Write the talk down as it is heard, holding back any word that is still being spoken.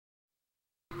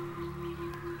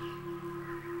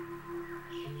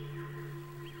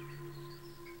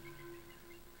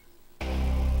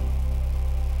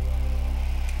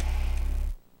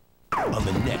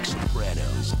the next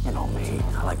Sopranos. You know me,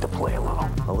 I like to play a little.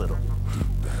 A little.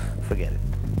 Forget it.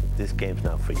 This game's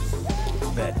not for you.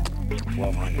 Bet.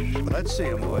 1,200. Let's see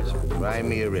him, boys. Cry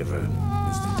me a river.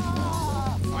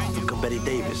 Look at Betty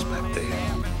Davis back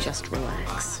there. Just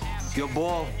relax. Your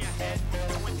ball.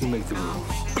 You make the rules.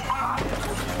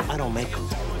 I don't make them.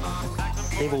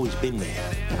 They've always been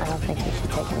there. I don't think you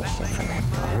should take any shit from him.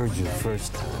 I heard you the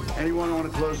first time. Anyone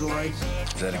want to close the lights?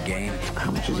 Is that a game? How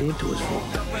much is he into his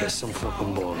phone? Guess some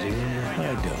fucking balls.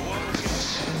 I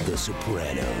don't. The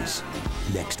Sopranos.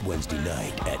 Next Wednesday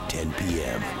night at 10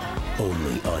 p.m.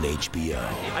 Only on HBO.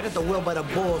 I got the will by the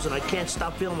balls and I can't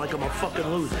stop feeling like I'm a fucking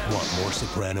loser. Want more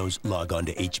Sopranos? Log on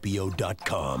to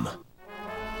HBO.com.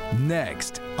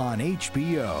 Next on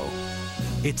HBO,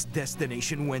 it's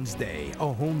Destination Wednesday,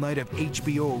 a whole night of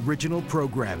HBO original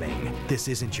programming. This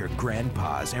isn't your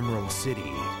grandpa's Emerald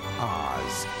City,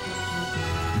 Oz.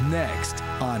 Next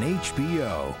on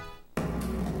HBO.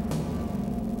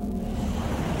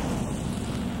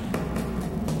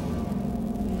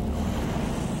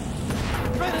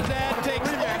 Trinidad takes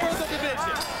over the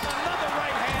division. Another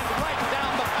right hand right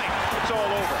down the pipe. It's all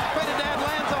over. Trinidad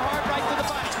lands a hard right to the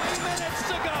body. 3 minutes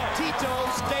to go. Tito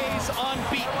stays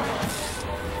unbeaten.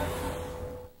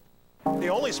 The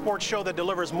only sports show that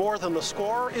delivers more than the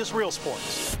score is Real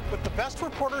Sports. With the best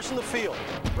reporters in the field,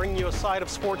 bringing you a side of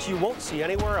sports you won't see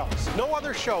anywhere else. No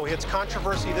other show hits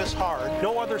controversy this hard.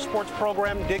 No other sports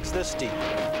program digs this deep.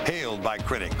 Hailed by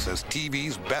critics as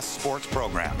TV's best sports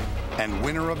program and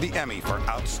winner of the Emmy for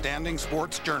Outstanding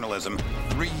Sports Journalism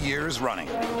 3 years running.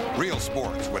 Real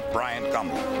Sports with Brian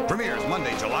Gumbel. Premieres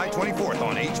Monday, July 24th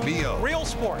on HBO. Real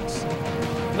Sports.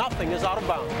 Nothing is out of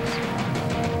bounds.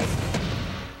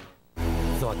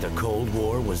 Thought the Cold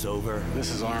War was over?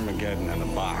 This is Armageddon in a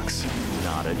box.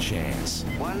 Not a chance.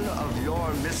 One of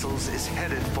your missiles is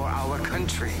headed for our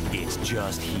country. It's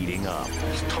just heating up.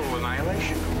 It's total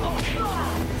annihilation.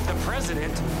 The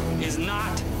president is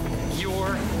not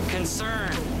your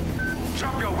concern.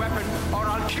 Drop your weapon or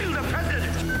I'll kill the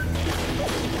president.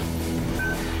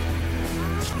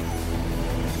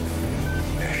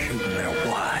 They're shooting their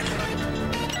wad.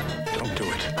 Don't do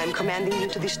it. I'm commanding you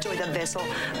to destroy the vessel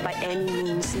by any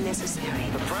means necessary.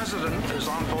 The president is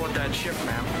on board that ship,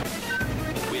 ma'am.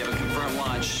 We have a confirmed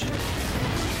launch.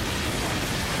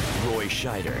 Roy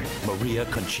Scheider, Maria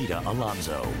Conchita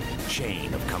Alonso.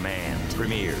 Chain of Command.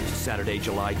 Premieres Saturday,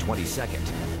 July 22nd.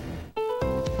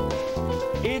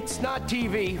 It's not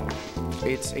TV.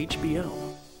 It's HBO.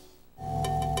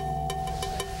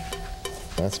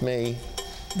 That's me.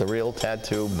 The real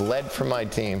tattoo. Bled for my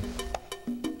team.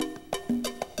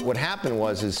 What happened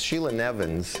was Sheila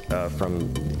Nevins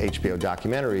from HBO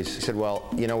documentaries said, well,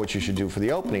 you know what you should do for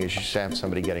the opening is you should have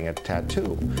somebody getting a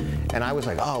tattoo. And I was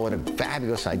like, oh, what a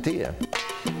fabulous idea.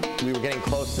 We were getting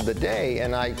close to the day,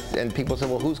 and people said,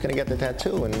 well, who's going to get the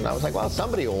tattoo? And I was like, well,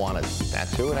 somebody will want a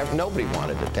tattoo, and nobody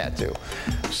wanted a tattoo.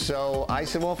 So I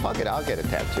said, well, fuck it, I'll get a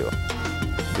tattoo.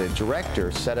 The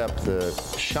director set up the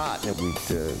shot, and we'd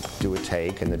do a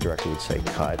take, and the director would say,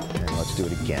 cut, and let's do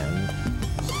it again.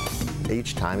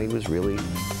 Each time he was really,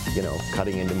 you know,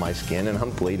 cutting into my skin and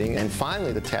I'm bleeding. And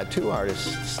finally the tattoo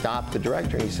artist stopped the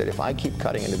director and he said, if I keep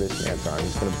cutting into this man's arm,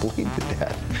 he's going to bleed to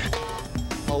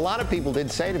death. A lot of people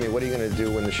did say to me, what are you going to do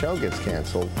when the show gets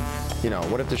canceled? You know,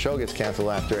 what if the show gets canceled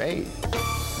after 8? And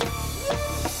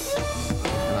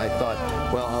I thought,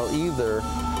 well,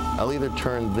 I'll either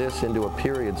turn this into a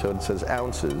period so it says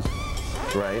ounces,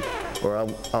 right? Or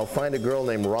I'll find a girl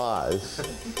named Roz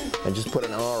and just put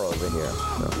an R over here.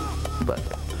 So, but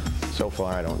so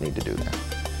far, I don't need to do that.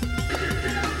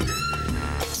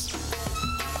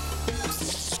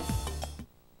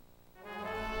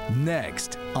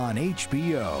 Next on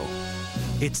HBO,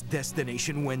 it's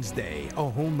Destination Wednesday, a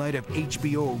whole night of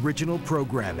HBO original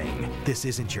programming. This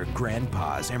isn't your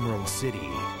grandpa's Emerald City,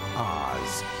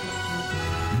 Oz.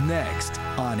 Next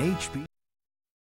on HBO.